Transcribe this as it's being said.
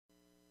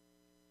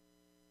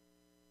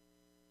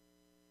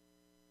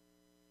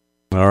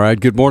All right.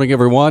 Good morning,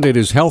 everyone. It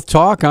is Health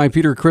Talk. I'm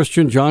Peter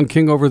Christian, John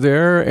King over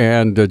there.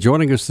 And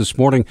joining us this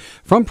morning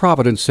from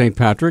Providence St.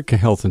 Patrick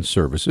Health and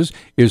Services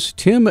is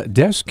Tim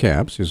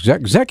Descamps,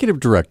 Executive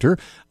Director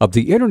of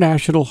the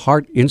International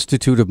Heart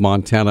Institute of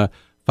Montana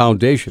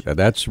Foundation. And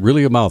that's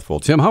really a mouthful.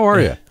 Tim, how are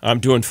you? I'm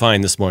doing fine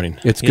this morning.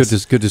 It's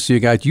good to see you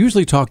guys.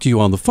 Usually talk to you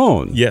on the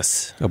phone.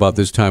 Yes. About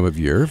this time of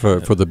year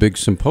for the big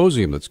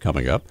symposium that's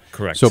coming up.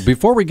 Correct. So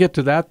before we get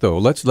to that, though,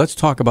 let's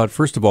talk about,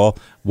 first of all,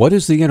 what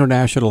is the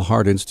International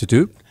Heart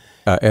Institute?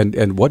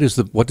 And what does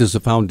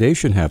the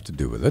foundation have to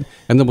do with it?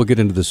 And then we'll get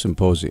into the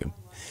symposium.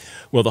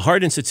 Well, the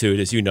Heart Institute,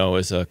 as you know,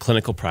 is a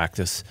clinical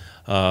practice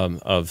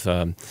of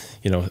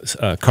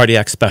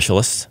cardiac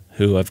specialists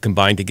who have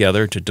combined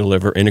together to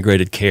deliver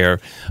integrated care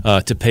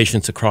to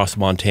patients across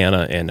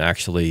Montana and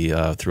actually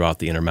throughout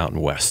the Intermountain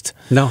West.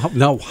 Now,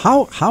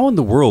 how in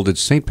the world did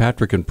St.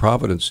 Patrick and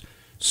Providence?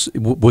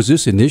 Was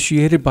this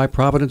initiated by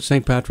Providence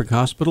St. Patrick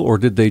Hospital, or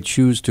did they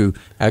choose to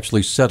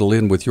actually settle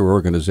in with your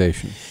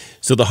organization?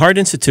 So the Heart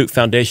Institute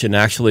Foundation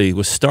actually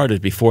was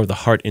started before the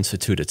Heart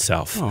Institute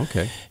itself. Oh,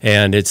 okay.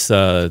 And it's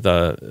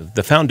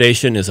the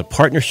foundation is a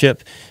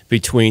partnership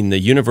between the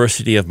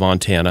University of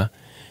Montana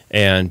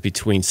and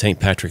between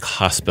St. Patrick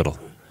Hospital.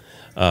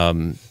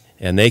 And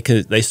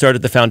they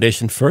started the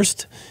foundation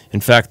first. In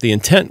fact, the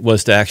intent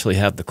was to actually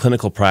have the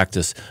clinical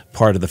practice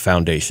part of the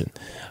foundation.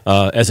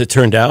 As it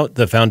turned out,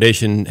 the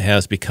foundation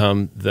has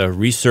become the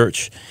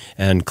research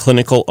and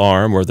clinical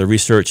arm, or the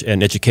research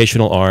and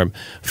educational arm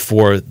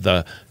for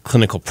the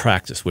clinical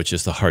practice, which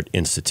is the Heart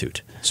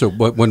Institute. So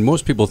when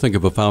most people think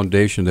of a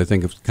foundation, they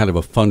think of kind of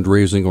a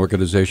fundraising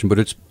organization, but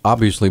it's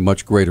obviously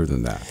much greater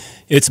than that.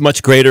 It's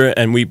much greater,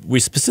 and we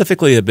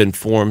specifically have been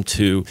formed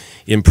to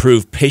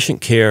improve patient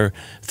care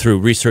through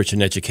research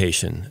and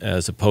education,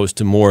 as opposed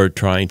to more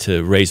trying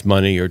to raise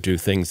money or do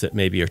things that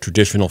maybe a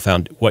traditional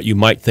what you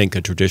might think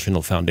a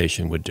traditional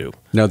foundation would do.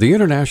 Now, the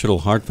International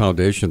Heart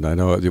Foundation, I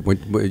know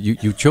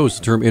you chose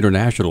the term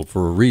international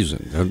for a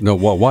reason. No,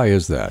 why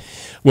is that?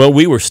 Well,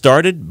 we were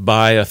started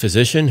by a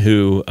physician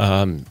who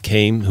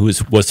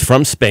was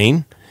from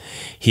Spain.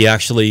 He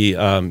actually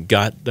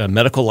got the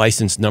medical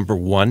license number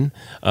 1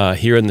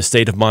 here in the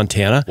state of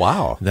Montana.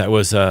 Wow. That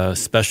was a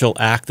special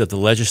act of the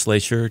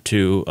legislature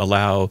to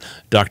allow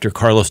Dr.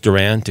 Carlos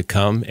Duran to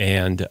come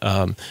and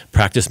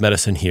practice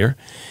medicine here.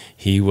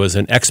 He was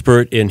an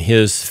expert in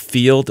his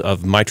field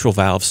of mitral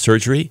valve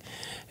surgery,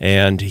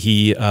 and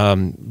he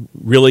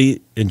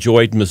really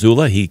enjoyed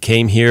Missoula. He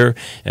came here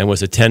and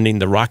was attending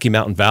the Rocky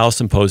Mountain Valve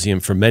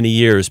Symposium for many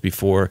years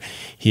before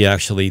he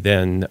actually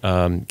then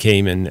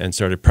came and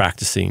started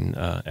practicing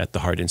at the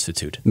Heart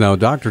Institute. Now,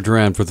 Dr.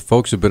 Duran, for the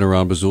folks who've been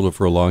around Missoula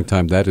for a long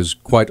time, that is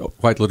quite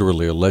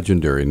literally a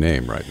legendary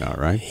name right now,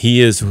 right?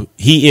 He is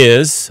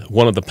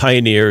one of the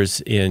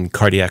pioneers in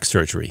cardiac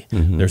surgery.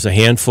 Mm-hmm. There's a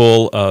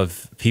handful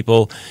of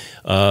people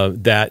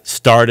that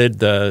started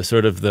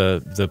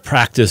the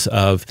practice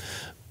of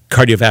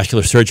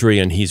cardiovascular surgery,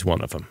 and he's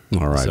one of them.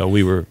 All right. So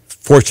we were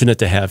fortunate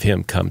to have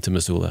him come to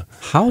Missoula.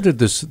 How did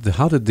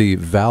the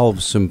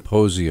Valve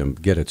Symposium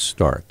get its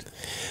start?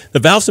 The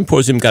Valve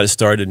Symposium got it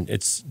started.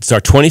 It's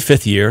our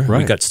 25th year. Right.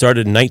 We got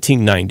started in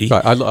 1990.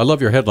 I love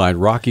your headline,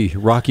 Rocky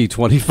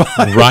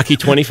 25. Rocky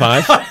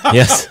 25.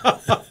 Yes.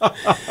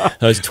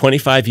 It was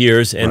 25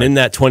 years, and in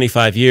that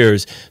 25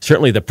 years,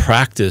 certainly the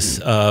practice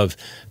of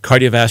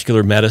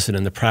cardiovascular medicine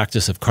and the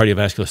practice of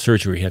cardiovascular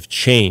surgery have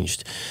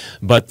changed.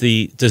 But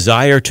the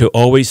desire to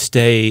always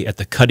stay at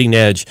the cutting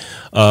edge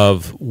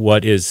of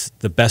what is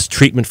the best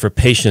treatment for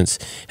patients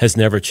has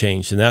never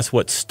changed, and that's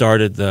what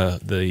started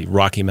the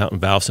Rocky Mountain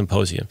Valve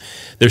Symposium.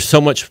 There's so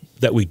much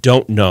that we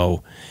don't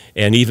know,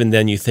 and even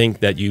then you think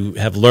that you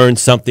have learned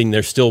something,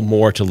 there's still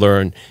more to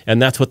learn,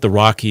 and that's what the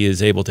Rocky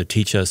is able to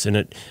teach us, and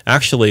it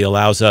actually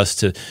allows us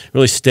to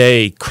really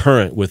stay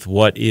current with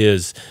what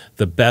is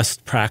the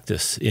best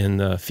practice in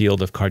the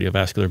field of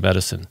cardiovascular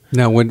medicine.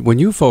 Now, when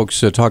you folks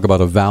talk about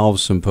a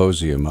valve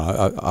symposium,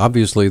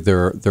 obviously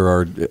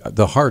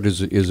the heart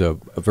is a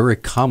very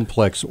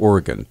complex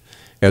organ.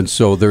 And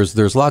so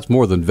there's lots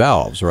more than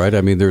valves, right?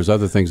 I mean, there's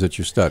other things that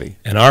you study.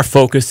 And our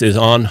focus is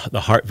on the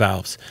heart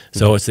valves.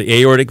 So it's the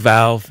aortic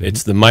valve,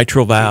 it's the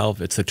mitral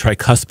valve, it's the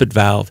tricuspid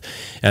valve.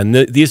 And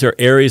these are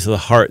areas of the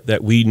heart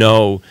that we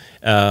know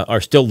are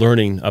still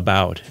learning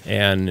about,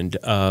 and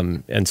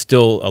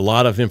still a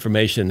lot of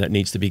information that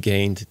needs to be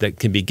gained, that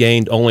can be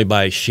gained only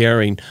by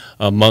sharing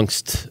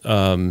amongst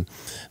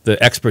the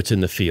experts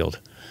in the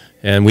field.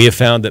 And we have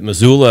found that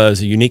Missoula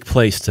is a unique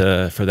place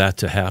for that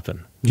to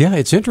happen. Yeah,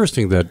 it's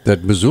interesting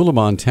that Missoula,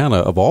 Montana,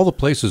 of all the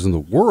places in the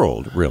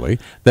world, really,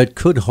 that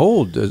could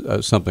hold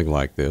something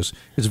like this,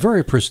 it's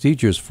very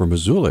prestigious for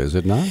Missoula, is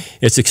it not?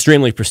 It's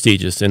extremely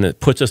prestigious, and it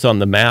puts us on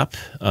the map.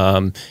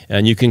 And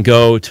you can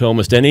go to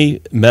almost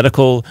any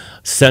medical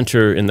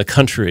center in the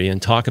country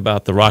and talk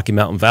about the Rocky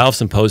Mountain Valve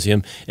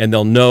Symposium, and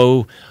they'll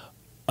know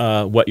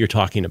what you're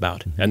talking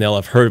about, and they'll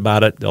have heard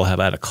about it. They'll have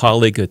had a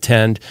colleague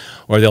attend,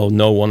 or they'll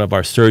know one of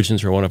our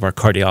surgeons or one of our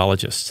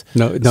cardiologists.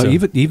 Now,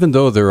 even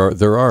though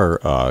there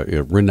are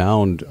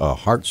renowned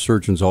heart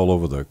surgeons all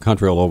over the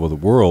country, all over the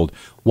world,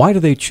 why do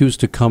they choose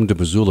to come to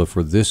Missoula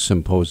for this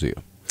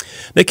symposium?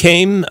 They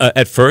came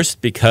at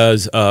first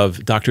because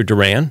of Dr.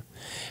 Duran.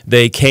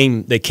 They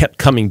kept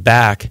coming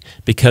back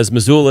because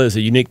Missoula is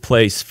a unique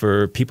place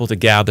for people to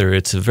gather.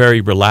 It's a very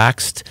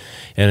relaxed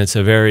and it's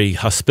a very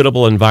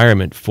hospitable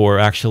environment for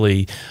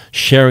actually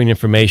sharing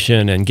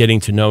information and getting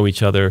to know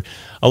each other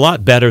a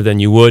lot better than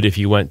you would if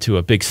you went to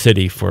a big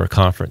city for a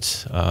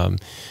conference.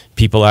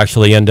 People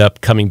actually end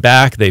up coming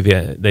back.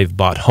 They've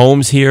bought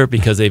homes here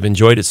because they've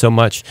enjoyed it so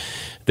much.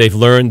 They've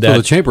learned that... So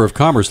the Chamber of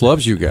Commerce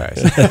loves you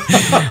guys.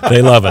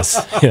 They love us.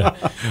 Yeah.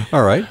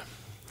 All right.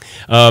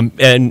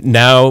 And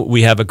now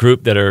we have a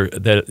group that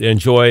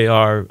enjoy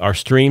our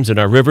streams and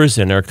our rivers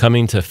and are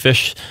coming to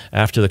fish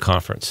after the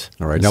conference.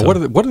 All right. Now,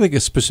 what are they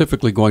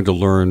specifically going to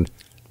learn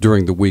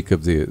during the week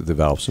of the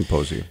valve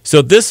symposium?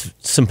 So this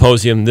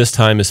symposium this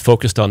time is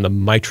focused on the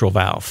mitral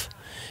valve.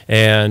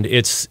 And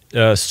it's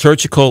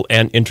surgical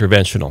and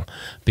interventional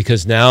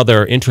because now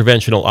there are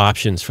interventional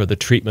options for the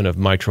treatment of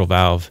mitral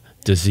valve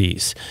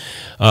disease.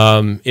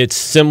 It's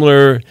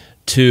similar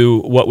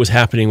to what was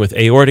happening with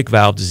aortic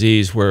valve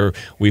disease, where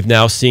we've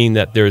now seen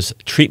that there's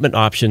treatment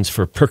options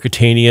for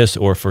percutaneous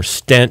or for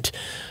stent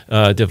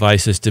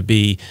devices to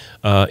be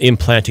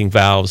implanting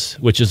valves,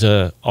 which is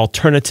an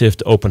alternative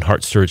to open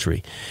heart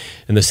surgery.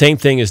 And the same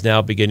thing is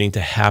now beginning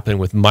to happen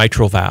with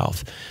mitral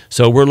valve.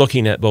 So we're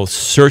looking at both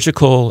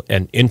surgical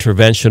and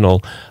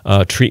interventional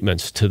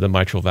treatments to the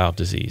mitral valve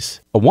disease.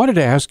 I wanted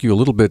to ask you a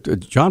little bit.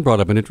 John brought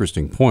up an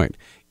interesting point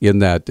in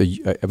that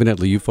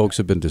evidently you folks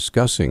have been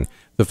discussing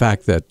the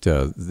fact that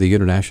the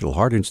International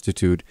Heart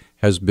Institute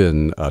has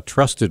been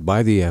trusted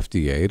by the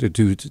FDA to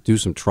do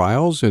some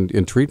trials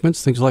and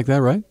treatments, things like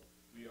that, right?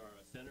 We are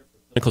a center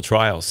for clinical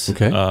trials,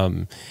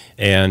 okay.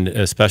 And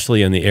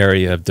especially in the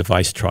area of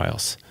device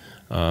trials.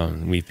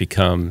 We've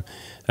become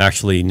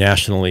actually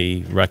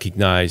nationally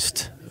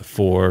recognized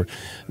for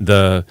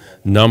the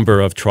number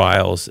of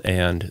trials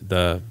and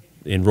the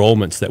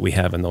enrollments that we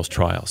have in those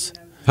trials.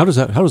 How does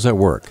that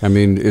work? I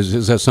mean,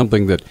 is that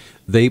something that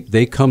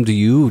they come to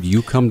you,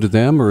 you come to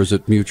them, or is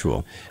it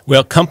mutual?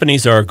 Well,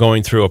 companies are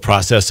going through a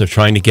process of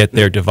trying to get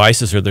their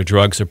devices or their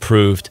drugs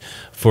approved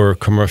for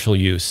commercial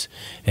use,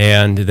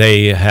 and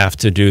they have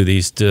to do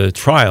these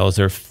trials.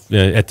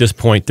 At this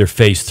point, they're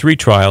phase 3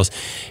 trials,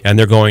 and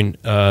they're going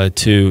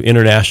to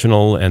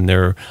international, and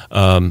they're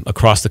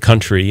across the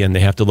country, and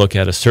they have to look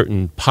at a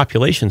certain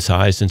population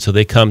size, and so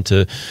they come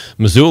to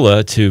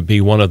Missoula to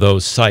be one of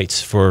those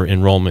sites for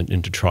enrollment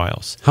into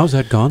trials. How's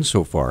that gone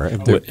so far?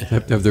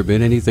 Have there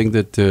been anything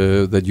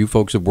that you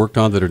folks have worked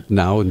on that are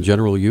now in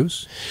general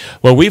use?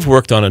 Well, we've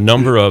worked on a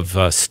number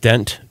of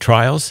stent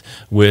trials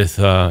with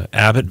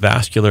Abbott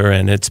Vascular,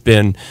 and it's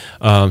been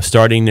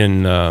starting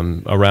in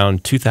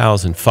around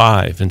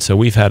 2005. And so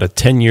we've had a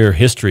 10-year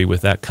history with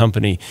that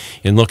company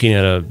in looking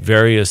at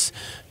various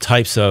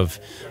types of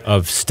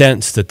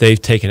stents that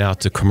they've taken out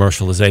to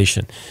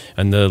commercialization.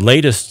 And the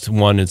latest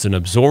one is an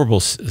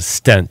absorbable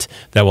stent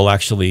that will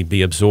actually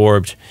be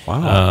absorbed.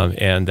 Wow.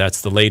 And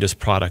that's the latest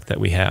product that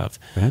we have.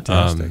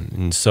 Fantastic.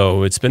 And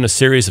so it's been a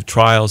series of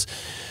trials.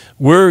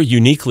 We're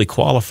uniquely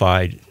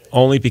qualified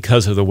only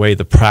because of the way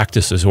the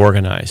practice is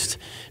organized.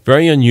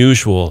 Very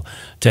unusual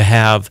to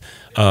have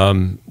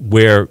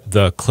where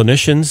the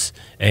clinicians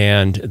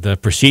and the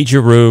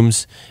procedure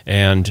rooms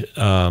and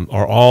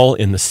are all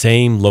in the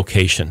same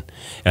location,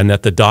 and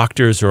that the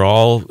doctors are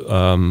all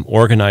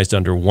organized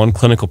under one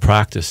clinical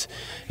practice.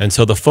 And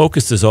so the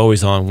focus is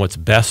always on what's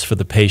best for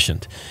the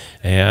patient.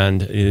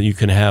 And you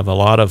can have a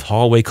lot of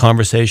hallway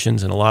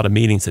conversations and a lot of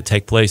meetings that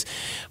take place.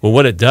 Well,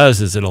 what it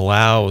does is it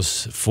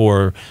allows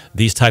for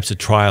these types of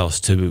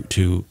trials to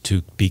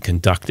be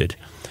conducted.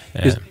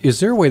 Is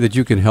there a way that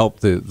you can help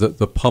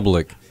the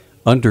public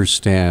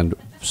understand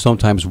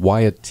sometimes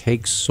why it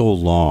takes so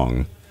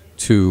long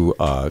to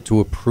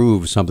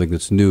approve something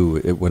that's new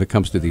when it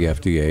comes to the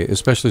FDA,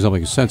 especially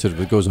something sensitive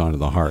that goes on to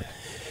the heart?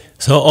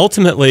 So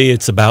ultimately,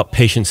 it's about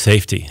patient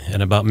safety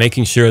and about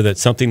making sure that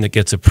something that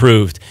gets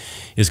approved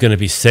is going to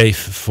be safe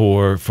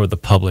for the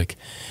public.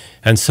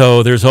 And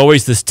so there's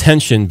always this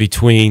tension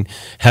between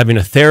having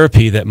a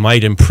therapy that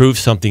might improve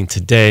something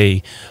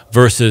today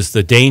versus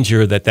the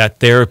danger that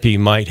that therapy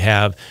might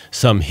have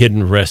some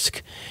hidden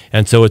risk.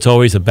 And so it's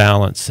always a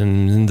balance.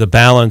 And the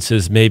balance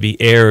is maybe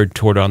erred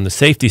toward on the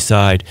safety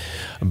side,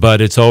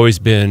 but it's always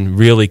been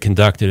really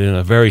conducted in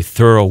a very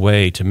thorough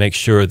way to make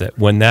sure that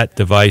when that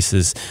device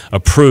is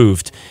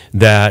approved,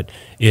 that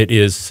it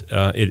is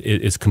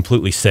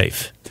completely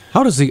safe.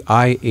 How does the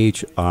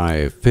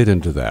IHI fit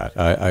into that?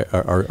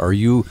 Are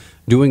you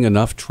doing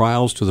enough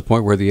trials to the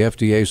point where the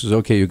FDA says,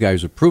 okay, you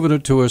guys have proven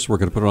it to us, we're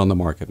going to put it on the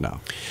market now?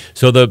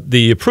 So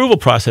the approval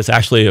process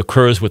actually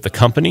occurs with the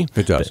company.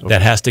 It does.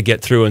 That has to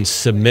get through and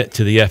submit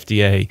to the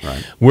FDA.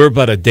 Right. We're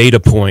but a data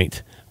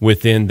point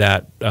within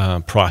that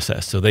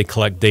process. So they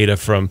collect data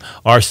from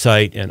our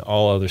site and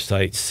all other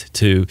sites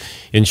to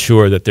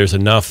ensure that there's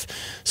enough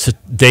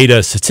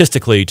data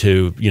statistically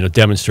to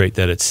demonstrate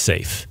that it's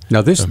safe.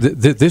 Now,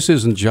 this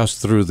isn't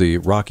just through the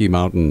Rocky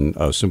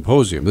Mountain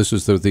Symposium. This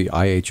is through the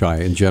IHI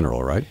in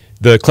general, right?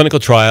 The clinical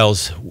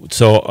trials,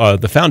 so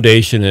the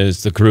foundation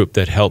is the group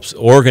that helps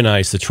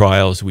organize the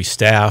trials.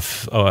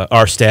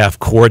 Our staff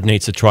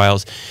coordinates the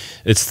trials.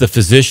 It's the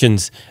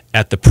physicians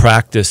at the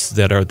practice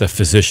that are the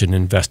physician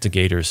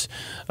investigators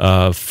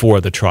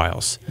for the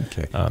trials.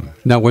 Okay.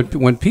 Now,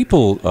 when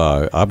people,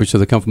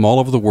 obviously they come from all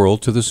over the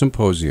world to the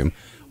symposium,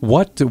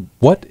 what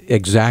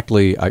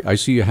exactly, I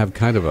see you have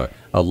kind of a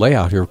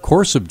layout here,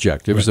 course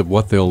objectives of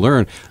what they'll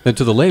learn. And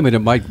to the layman,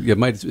 it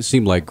might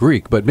seem like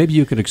Greek, but maybe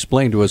you can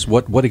explain to us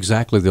what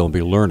exactly they'll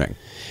be learning.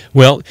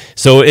 Well,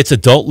 so it's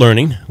adult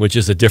learning, which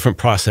is a different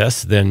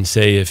process than,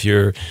 say,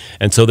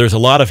 and so there's a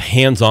lot of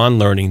hands-on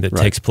learning that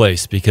takes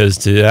place, because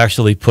to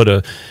actually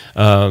put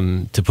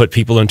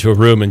people into a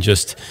room and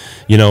just,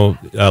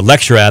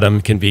 lecture at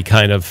them can be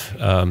kind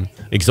of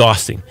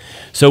exhausting.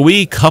 So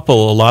we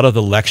couple a lot of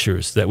the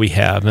lectures that we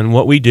have, and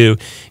what we do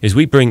is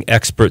we bring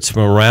experts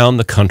from around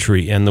the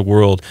country and the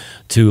world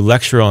to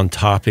lecture on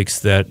topics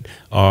that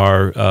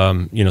are,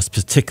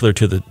 particular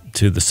to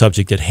the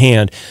subject at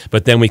hand,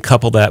 but then we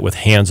couple that with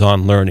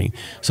hands-on learning.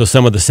 So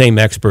some of the same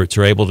experts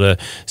are able to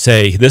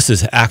say, this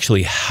is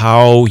actually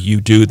how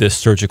you do this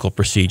surgical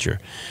procedure.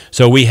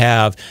 So we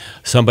have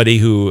somebody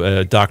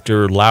who,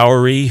 Dr.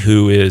 Lowry,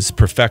 who is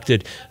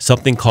perfected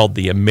something called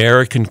the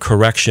American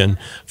correction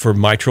for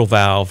mitral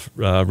valve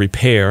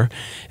repair,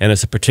 and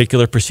it's a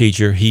particular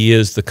procedure. He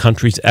is the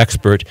country's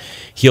expert.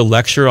 He'll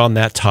lecture on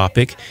that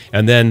topic,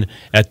 and then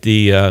at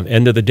the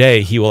end of the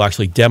day, he will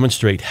actually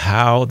demonstrate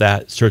how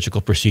that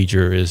surgical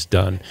procedure is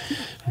done.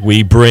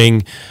 We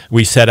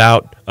set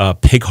out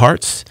pig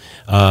hearts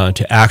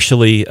to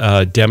actually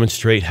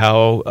demonstrate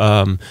how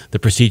the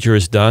procedure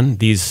is done.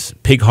 These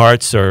pig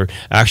hearts are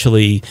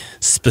actually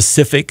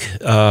specific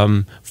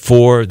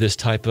for this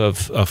type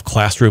of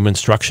classroom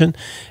instruction.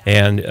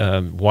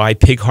 And why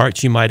pig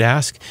hearts, you might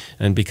ask?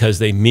 And because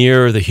they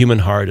mirror the human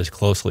heart as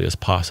closely as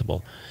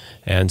possible.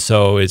 And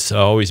so it's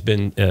always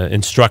been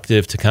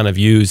instructive to kind of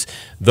use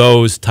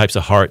those types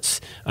of hearts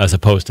as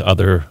opposed to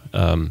other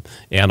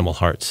animal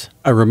hearts.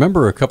 I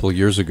remember a couple of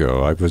years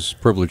ago, I was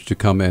privileged to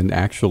come and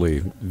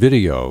actually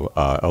video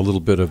a little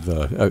bit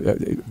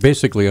of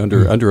basically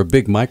under a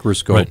big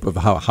microscope of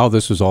how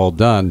this is all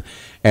done.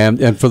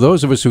 And for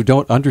those of us who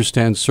don't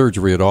understand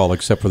surgery at all,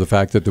 except for the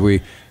fact that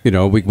we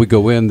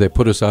go in, they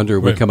put us under,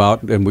 we come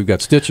out, and we've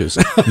got stitches.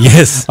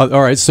 Yes.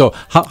 All right. So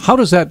how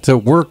does that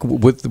work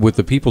with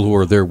the people who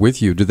are there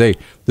with you? Do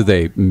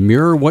they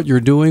mirror what you're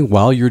doing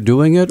while you're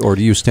doing it, or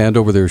do you stand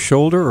over their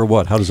shoulder, or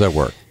what? How does that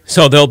work?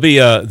 So there'll be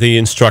the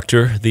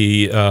instructor,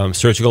 the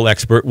surgical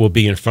expert, will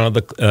be in front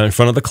of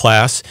the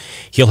class.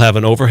 He'll have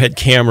an overhead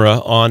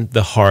camera on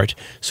the heart,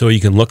 so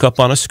you can look up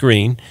on a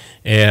screen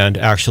and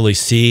actually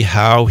see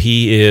how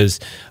he is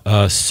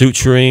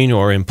suturing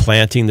or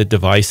implanting the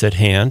device at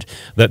hand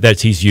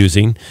that he's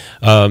using.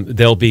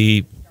 There'll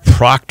be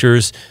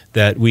proctors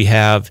that we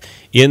have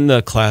in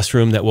the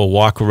classroom that will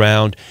walk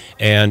around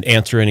and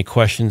answer any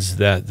questions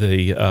that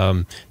the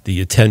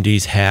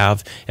attendees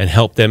have, and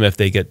help them if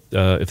they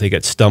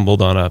get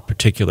stumbled on a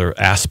particular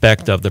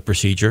aspect of the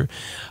procedure.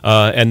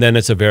 And then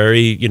it's a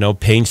very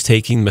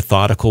painstaking,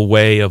 methodical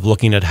way of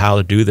looking at how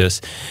to do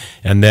this.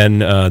 And then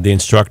the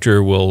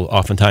instructor will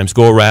oftentimes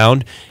go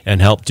around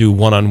and help do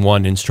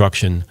one-on-one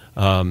instruction.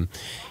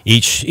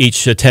 Each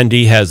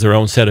attendee has their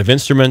own set of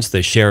instruments.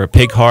 They share a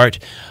pig heart.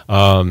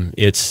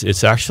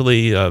 It's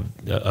actually a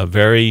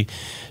very,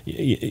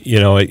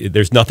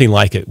 there's nothing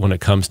like it when it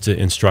comes to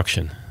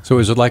instruction. So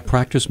is it like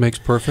practice makes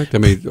perfect? I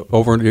mean,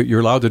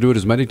 you're allowed to do it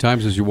as many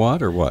times as you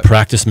want, or what?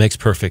 Practice makes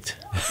perfect.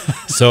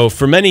 So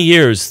for many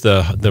years,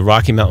 the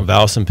Rocky Mountain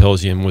Valve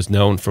Symposium was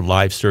known for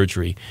live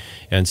surgery.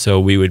 And so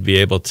we would be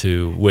able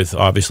to, with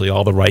obviously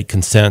all the right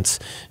consents,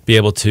 be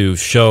able to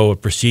show a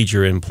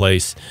procedure in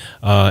place,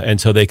 and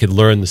so they could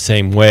learn the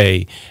same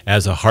way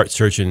as a heart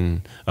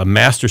surgeon, a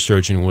master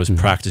surgeon was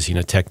practicing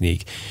a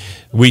technique.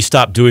 We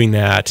stopped doing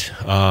that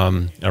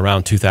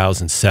around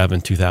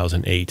 2007,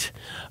 2008.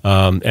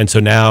 And so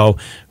now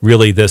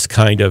really this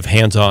kind of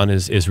hands-on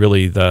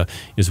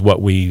is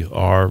what we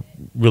are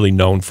really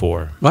known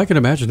for. Well, I can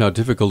imagine how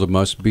difficult it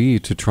must be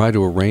to try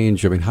to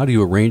arrange. I mean, how do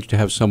you arrange to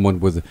have someone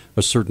with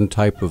a certain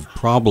type of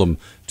problem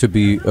to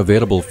be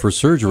available for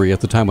surgery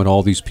at the time when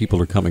all these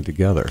people are coming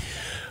together?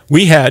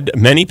 We had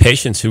many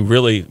patients who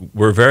really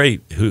were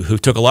who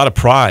took a lot of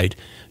pride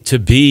to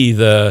be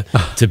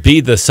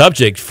the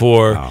subject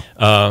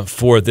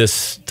for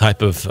this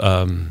type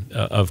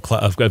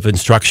of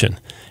instruction.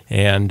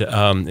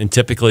 And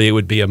typically it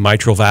would be a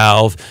mitral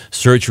valve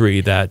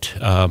surgery that,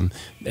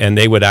 and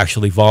they would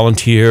actually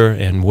volunteer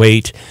and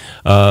wait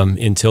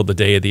until the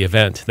day of the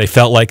event. They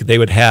felt like they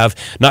would have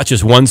not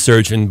just one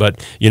surgeon,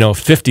 but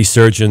 50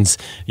 surgeons,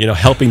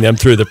 helping them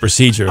through the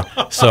procedure.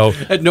 So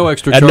at no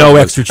extra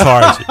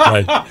charge.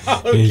 Right.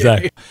 Okay.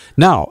 Exactly.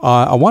 Now,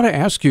 I want to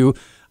ask you.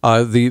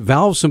 The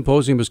Valve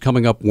Symposium is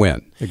coming up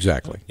when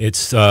exactly?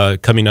 It's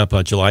coming up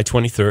July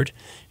 23rd,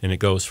 and it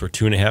goes for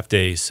 2.5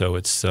 days. So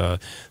it's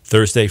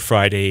Thursday,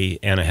 Friday,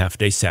 and a half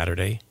day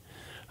Saturday.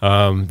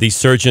 These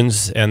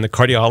surgeons and the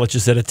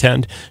cardiologists that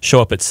attend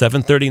show up at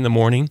 7:30 in the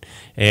morning,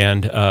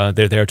 and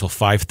they're there till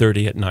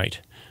 5:30 at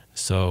night.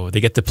 So they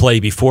get to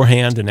play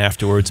beforehand and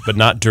afterwards, but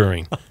not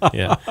during.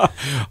 Yeah.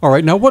 All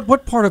right. Now,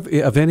 what part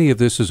of any of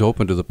this is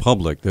open to the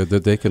public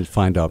that they can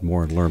find out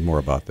more and learn more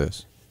about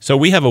this? So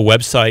we have a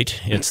website.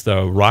 It's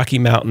the Rocky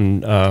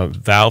Mountain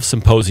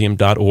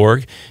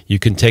valvesymposium.org. You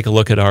can take a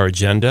look at our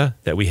agenda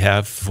that we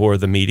have for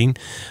the meeting.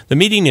 The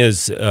meeting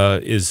is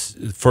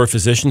for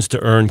physicians to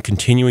earn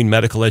continuing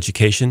medical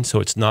education, so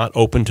it's not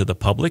open to the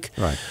public.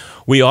 Right.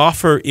 We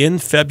offer in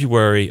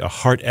February a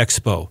Heart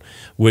Expo,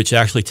 which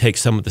actually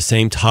takes some of the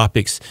same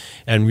topics,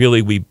 and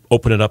really we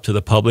open it up to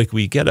the public.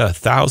 We get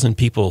 1,000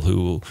 people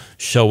who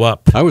show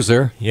up. I was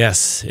there.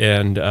 Yes,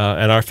 and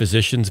our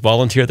physicians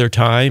volunteer their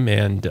time,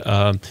 and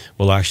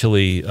will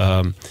actually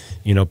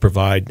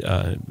provide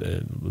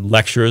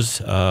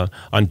lectures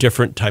on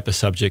different type of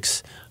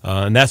subjects,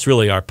 and that's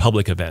really our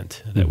public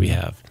event that we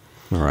have.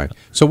 All right.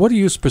 So what are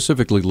you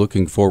specifically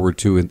looking forward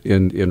to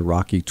in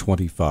Rocky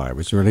 25?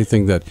 Is there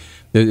anything that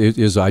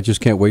is, I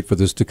just can't wait for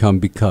this to come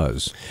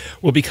because?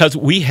 Well, because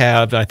we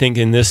have, I think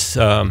in this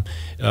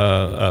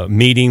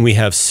meeting, we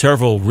have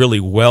several really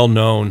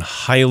well-known,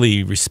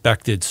 highly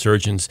respected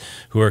surgeons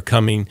who are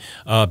coming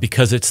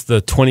because it's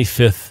the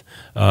 25th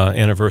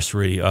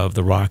anniversary of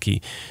the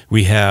Rocky.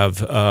 We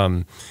have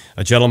a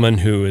gentleman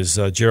who is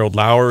Gerald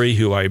Lowery,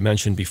 who I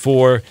mentioned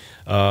before.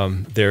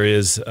 There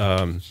is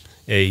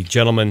a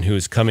gentleman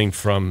who's coming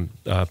from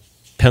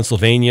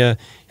Pennsylvania.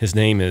 His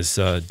name is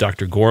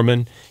Dr.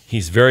 Gorman.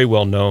 He's very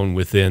well known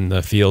within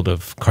the field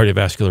of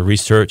cardiovascular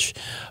research.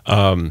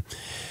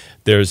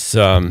 There's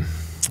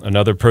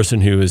another person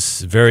who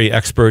is very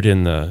expert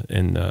in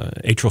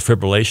atrial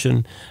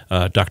fibrillation,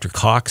 Dr.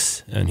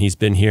 Cox, and he's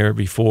been here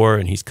before,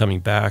 and he's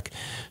coming back.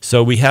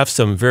 So we have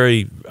some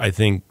very, I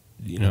think,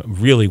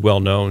 really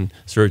well-known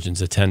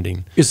surgeons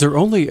attending. Is there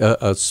only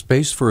a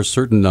space for a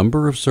certain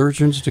number of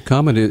surgeons to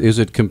come, and is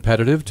it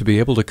competitive to be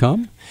able to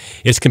come?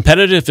 It's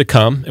competitive to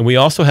come, and we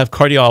also have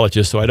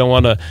cardiologists, so I don't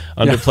want to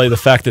underplay the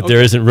fact that there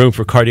isn't room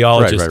for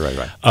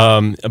cardiologists.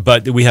 Right.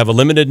 But we have a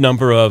limited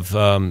number of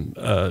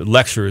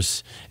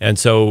lectures, and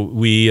so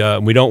we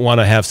don't want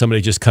to have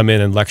somebody just come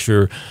in and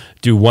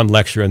do one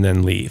lecture and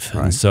then leave.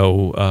 Right. And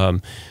so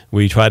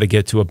we try to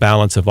get to a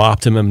balance of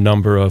optimum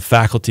number of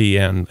faculty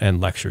and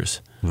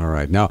lectures. All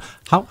right. Now,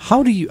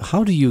 how do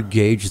you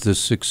gauge the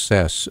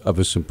success of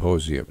a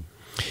symposium?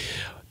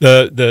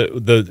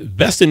 The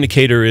best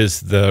indicator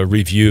is the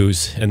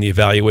reviews and the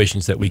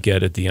evaluations that we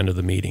get at the end of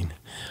the meeting.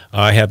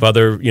 I have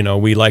other,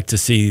 we like to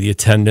see the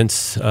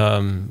attendance.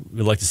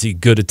 We like to see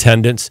good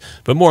attendance,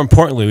 but more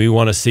importantly, we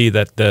want to see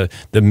that the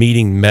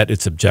meeting met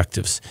its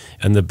objectives.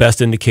 And the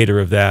best indicator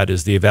of that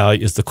is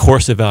the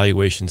course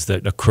evaluations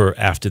that occur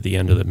after the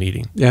end of the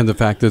meeting. And the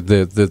fact that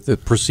the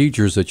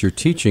procedures that you're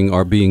teaching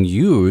are being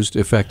used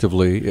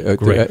effectively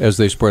as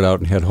they spread out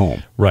and head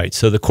home. Right.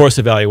 So the course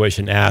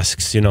evaluation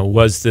asks,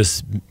 was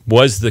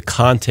the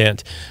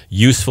content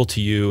useful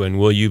to you, and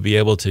will you be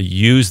able to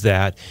use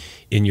that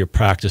in your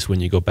practice when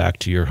you go back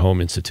to your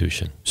home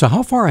institution? So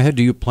how far ahead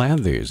do you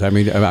plan these? I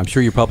mean, I'm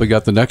sure you probably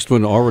got the next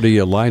one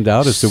already lined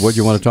out as to what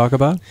you want to talk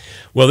about?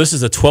 Well, this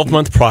is a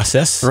 12-month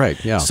process.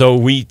 Right, yeah. So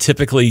we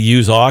typically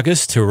use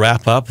August to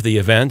wrap up the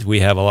event.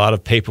 We have a lot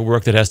of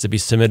paperwork that has to be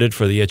submitted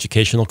for the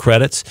educational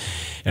credits.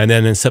 And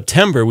then in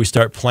September, we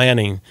start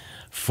planning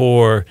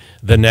for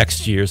the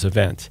next year's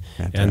event.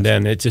 Fantastic. And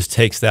then it just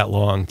takes that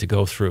long to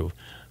go through.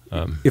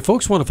 If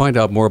folks want to find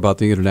out more about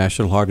the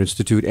International Heart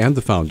Institute and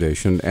the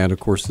foundation and, of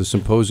course, the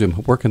symposium,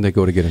 where can they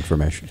go to get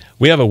information?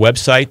 We have a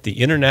website,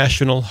 the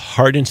International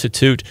Heart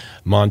Institute,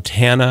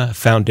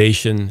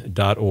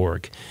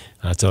 MontanaFoundation.org.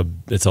 It's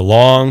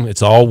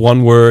all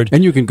one word.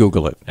 And you can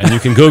Google it.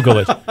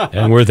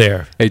 And we're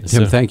there. Hey,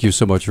 Tim, thank you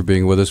so much for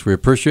being with us. We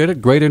appreciate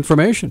it. Great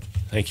information.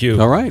 Thank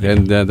you. All right,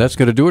 and that's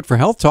going to do it for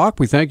Health Talk.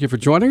 We thank you for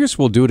joining us.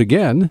 We'll do it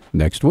again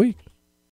next week.